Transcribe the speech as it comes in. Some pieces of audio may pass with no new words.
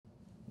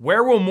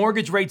Where will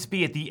mortgage rates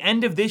be at the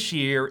end of this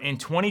year, in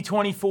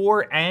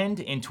 2024 and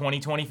in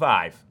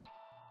 2025? You're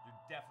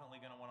definitely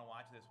going to want to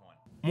watch this one.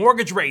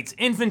 Mortgage rates,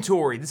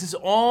 inventory, this is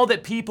all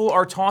that people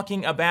are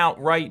talking about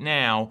right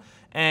now.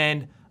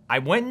 And I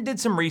went and did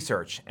some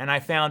research and I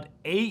found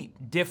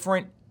 8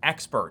 different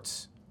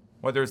experts,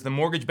 whether it's the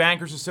Mortgage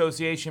Bankers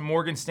Association,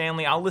 Morgan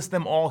Stanley, I'll list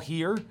them all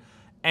here,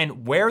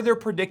 and where they're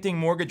predicting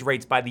mortgage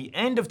rates by the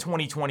end of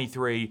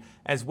 2023,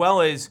 as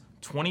well as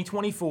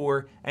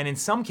 2024, and in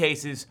some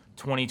cases,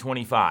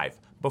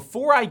 2025.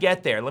 Before I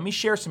get there, let me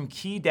share some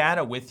key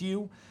data with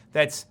you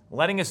that's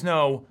letting us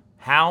know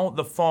how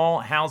the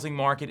fall housing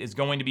market is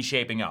going to be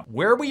shaping up.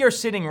 Where we are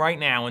sitting right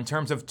now in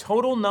terms of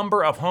total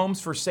number of homes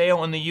for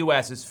sale in the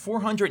US is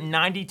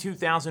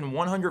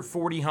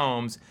 492,140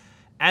 homes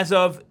as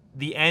of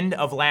the end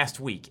of last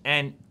week.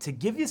 And to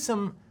give you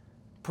some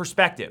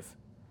perspective,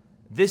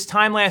 this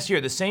time last year,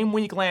 the same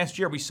week last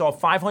year, we saw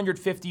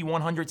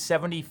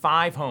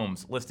 550,175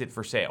 homes listed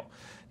for sale.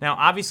 Now,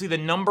 obviously the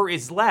number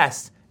is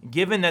less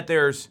given that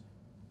there's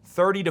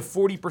 30 to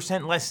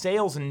 40% less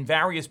sales in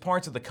various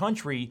parts of the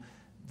country.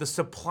 The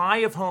supply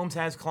of homes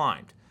has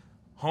climbed.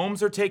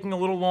 Homes are taking a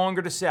little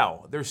longer to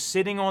sell. They're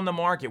sitting on the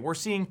market. We're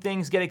seeing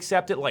things get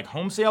accepted like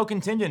home sale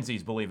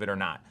contingencies, believe it or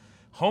not,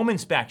 home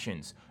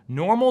inspections,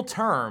 normal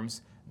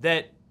terms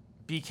that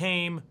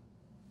became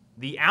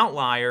the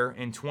outlier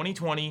in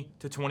 2020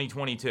 to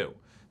 2022.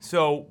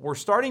 So we're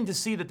starting to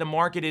see that the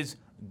market is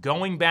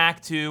going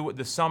back to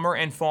the summer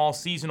and fall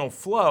seasonal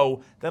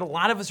flow that a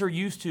lot of us are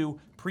used to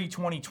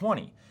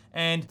pre-2020.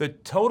 And the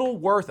total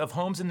worth of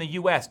homes in the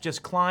US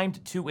just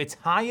climbed to its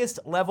highest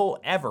level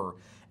ever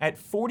at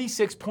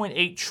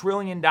 $46.8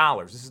 trillion.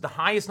 This is the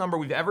highest number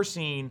we've ever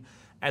seen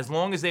as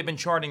long as they've been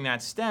charting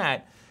that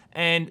stat.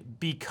 And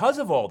because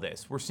of all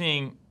this, we're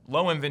seeing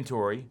low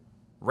inventory,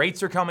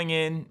 rates are coming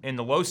in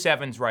the low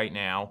 7s right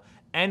now,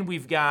 and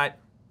we've got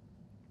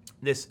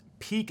this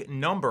peak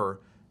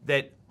number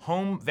that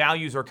home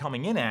values are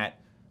coming in at.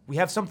 We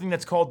have something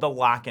that's called the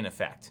lock-in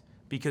effect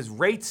because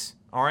rates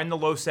are in the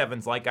low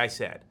 7s, like I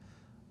said.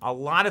 A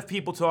lot of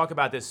people talk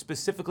about this,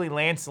 specifically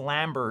Lance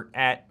Lambert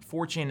at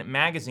Fortune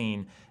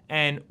magazine,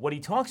 and what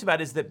he talks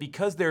about is that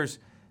because there's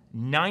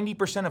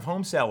 90% of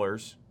home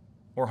sellers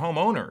or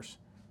homeowners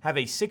have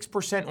a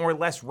 6% or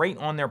less rate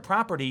on their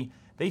property,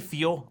 they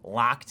feel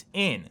locked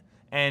in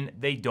and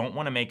they don't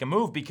want to make a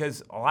move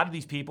because a lot of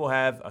these people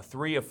have a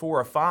 3, a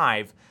 4, a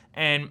 5,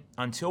 and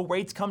until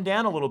rates come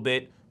down a little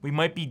bit, we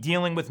might be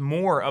dealing with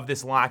more of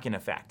this lock-in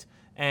effect.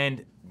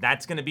 And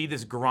that's going to be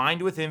this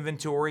grind with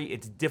inventory.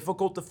 It's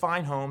difficult to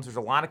find homes. There's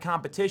a lot of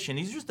competition.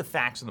 These are just the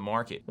facts of the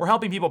market. We're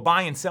helping people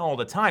buy and sell all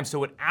the time,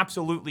 so it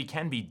absolutely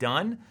can be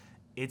done.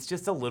 It's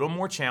just a little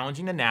more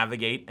challenging to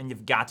navigate, and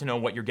you've got to know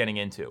what you're getting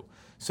into.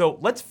 So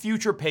let's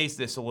future pace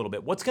this a little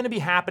bit. What's going to be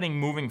happening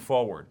moving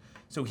forward?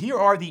 So here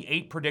are the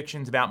 8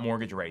 predictions about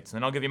mortgage rates. And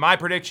then I'll give you my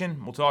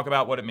prediction. We'll talk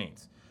about what it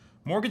means.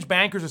 Mortgage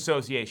Bankers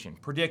Association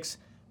predicts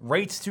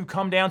rates to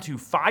come down to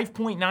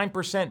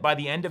 5.9% by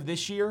the end of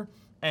this year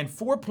and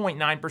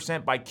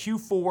 4.9% by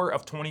Q4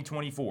 of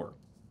 2024.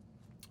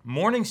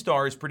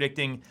 Morningstar is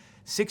predicting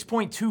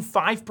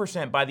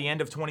 6.25% by the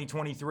end of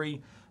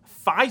 2023,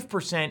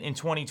 5% in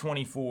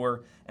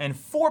 2024, and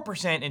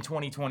 4% in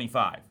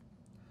 2025.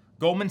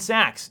 Goldman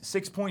Sachs,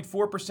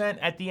 6.4%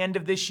 at the end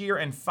of this year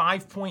and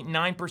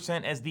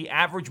 5.9% as the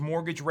average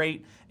mortgage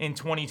rate in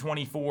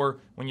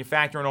 2024 when you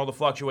factor in all the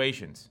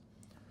fluctuations.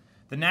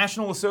 The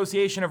National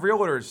Association of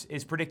Realtors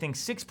is predicting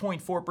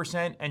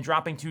 6.4% and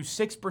dropping to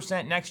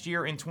 6% next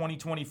year in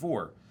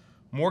 2024.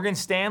 Morgan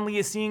Stanley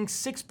is seeing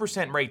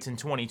 6% rates in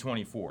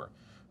 2024.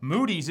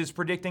 Moody's is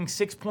predicting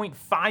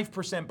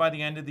 6.5% by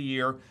the end of the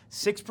year,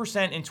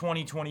 6% in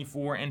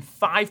 2024, and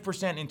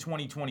 5% in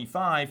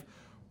 2025.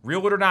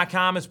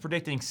 Realtor.com is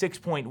predicting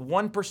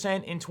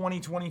 6.1% in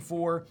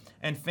 2024,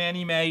 and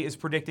Fannie Mae is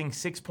predicting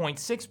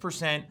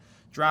 6.6%,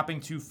 dropping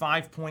to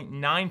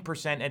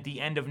 5.9% at the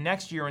end of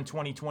next year in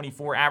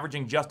 2024,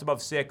 averaging just above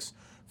 6%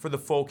 for the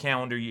full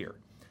calendar year.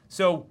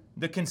 So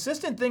the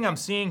consistent thing I'm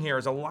seeing here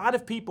is a lot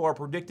of people are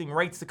predicting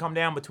rates to come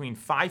down between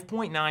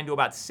 5.9 to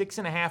about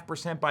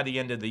 6.5% by the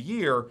end of the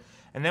year.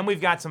 And then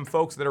we've got some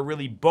folks that are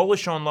really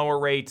bullish on lower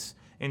rates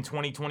in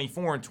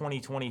 2024 and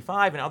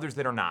 2025 and others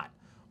that are not.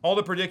 All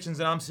the predictions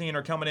that I'm seeing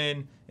are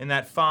coming in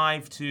that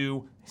 5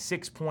 to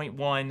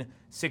 6.1,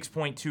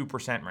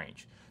 6.2%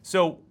 range.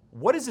 So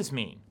what does this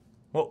mean?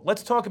 Well,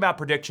 let's talk about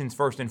predictions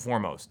first and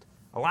foremost.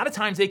 A lot of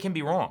times they can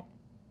be wrong.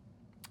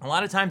 A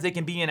lot of times they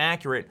can be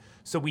inaccurate,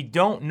 so we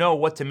don't know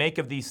what to make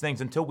of these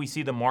things until we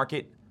see the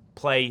market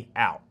play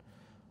out.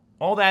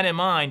 All that in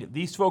mind,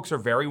 these folks are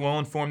very well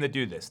informed to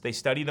do this. They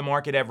study the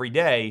market every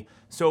day.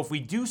 So if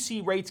we do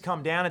see rates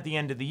come down at the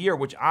end of the year,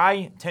 which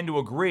I tend to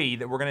agree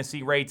that we're going to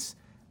see rates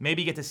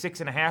maybe get to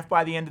 6.5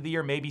 by the end of the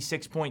year, maybe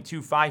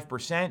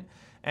 6.25%,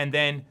 and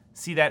then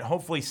see that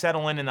hopefully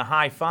settle in the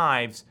high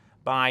 5s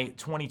by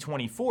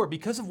 2024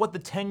 because of what the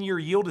 10-year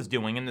yield is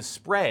doing and the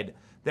spread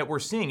that we're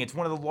seeing. It's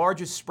one of the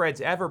largest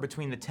spreads ever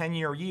between the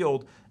 10-year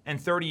yield and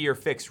 30-year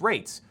fixed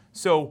rates.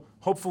 So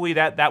hopefully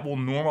that will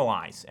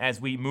normalize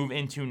as we move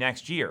into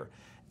next year.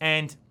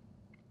 And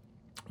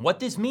what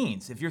this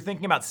means, if you're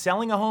thinking about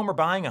selling a home or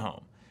buying a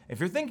home, if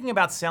you're thinking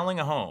about selling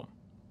a home,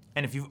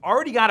 and if you've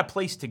already got a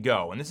place to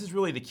go, and this is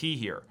really the key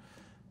here,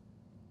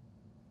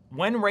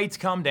 when rates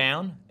come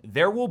down,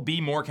 there will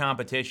be more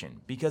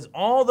competition because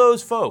all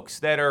those folks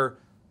that are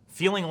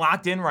feeling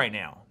locked in right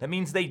now, that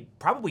means they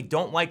probably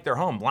don't like their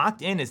home.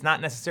 Locked in is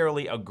not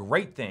necessarily a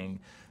great thing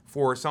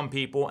for some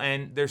people,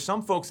 and there's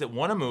some folks that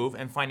want to move,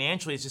 and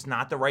financially it's just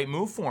not the right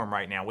move for them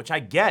right now, which I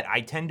get.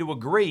 I tend to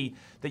agree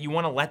that you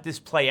want to let this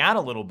play out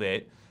a little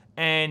bit,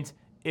 and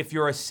if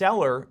you're a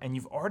seller and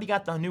you've already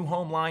got the new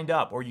home lined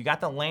up, or you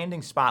got the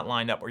landing spot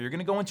lined up, or you're going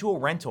to go into a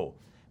rental,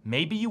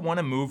 maybe you want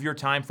to move your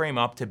time frame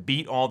up to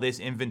beat all this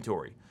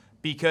inventory,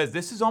 because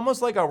this is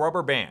almost like a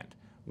rubber band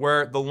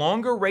where the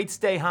longer rates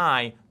stay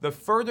high, the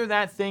further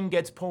that thing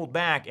gets pulled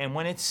back, and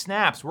when it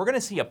snaps, we're going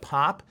to see a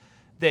pop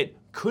that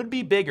could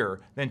be bigger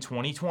than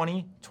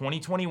 2020,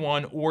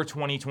 2021, or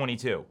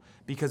 2022,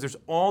 because there's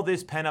all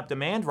this pent-up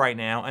demand right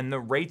now, and the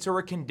rates are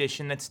a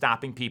condition that's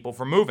stopping people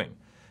from moving.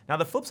 Now,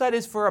 the flip side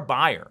is for a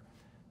buyer.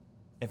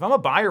 If I'm a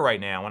buyer right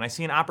now and I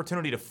see an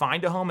opportunity to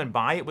find a home and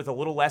buy it with a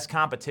little less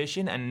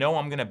competition and know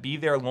I'm going to be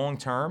there long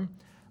term,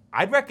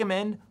 I'd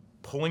recommend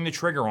pulling the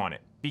trigger on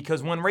it,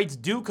 because when rates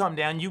do come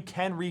down, you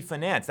can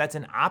refinance. That's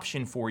an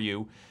option for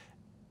you.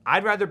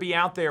 I'd rather be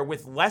out there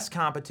with less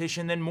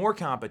competition than more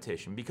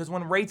competition, because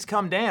when rates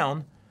come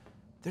down,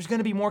 there's going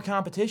to be more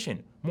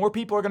competition. More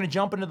people are going to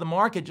jump into the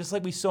market, just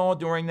like we saw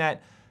during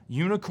that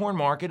unicorn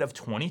market of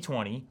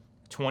 2020,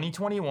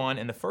 2021,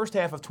 and the first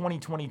half of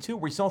 2022,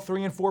 we saw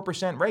 3% and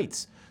 4%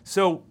 rates.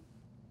 So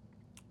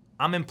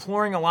I'm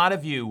imploring a lot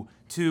of you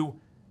to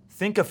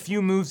think a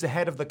few moves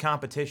ahead of the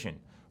competition.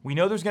 We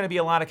know there's going to be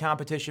a lot of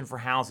competition for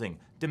housing.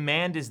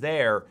 Demand is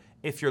there.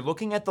 If you're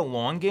looking at the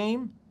long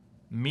game,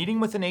 meeting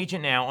with an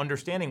agent now,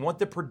 understanding what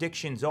the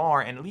predictions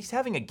are, and at least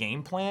having a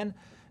game plan,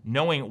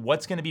 knowing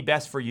what's going to be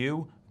best for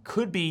you,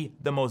 could be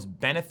the most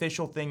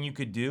beneficial thing you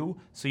could do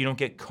so you don't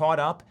get caught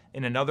up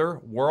in another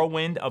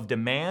whirlwind of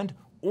demand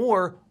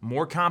or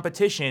more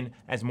competition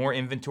as more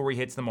inventory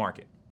hits the market.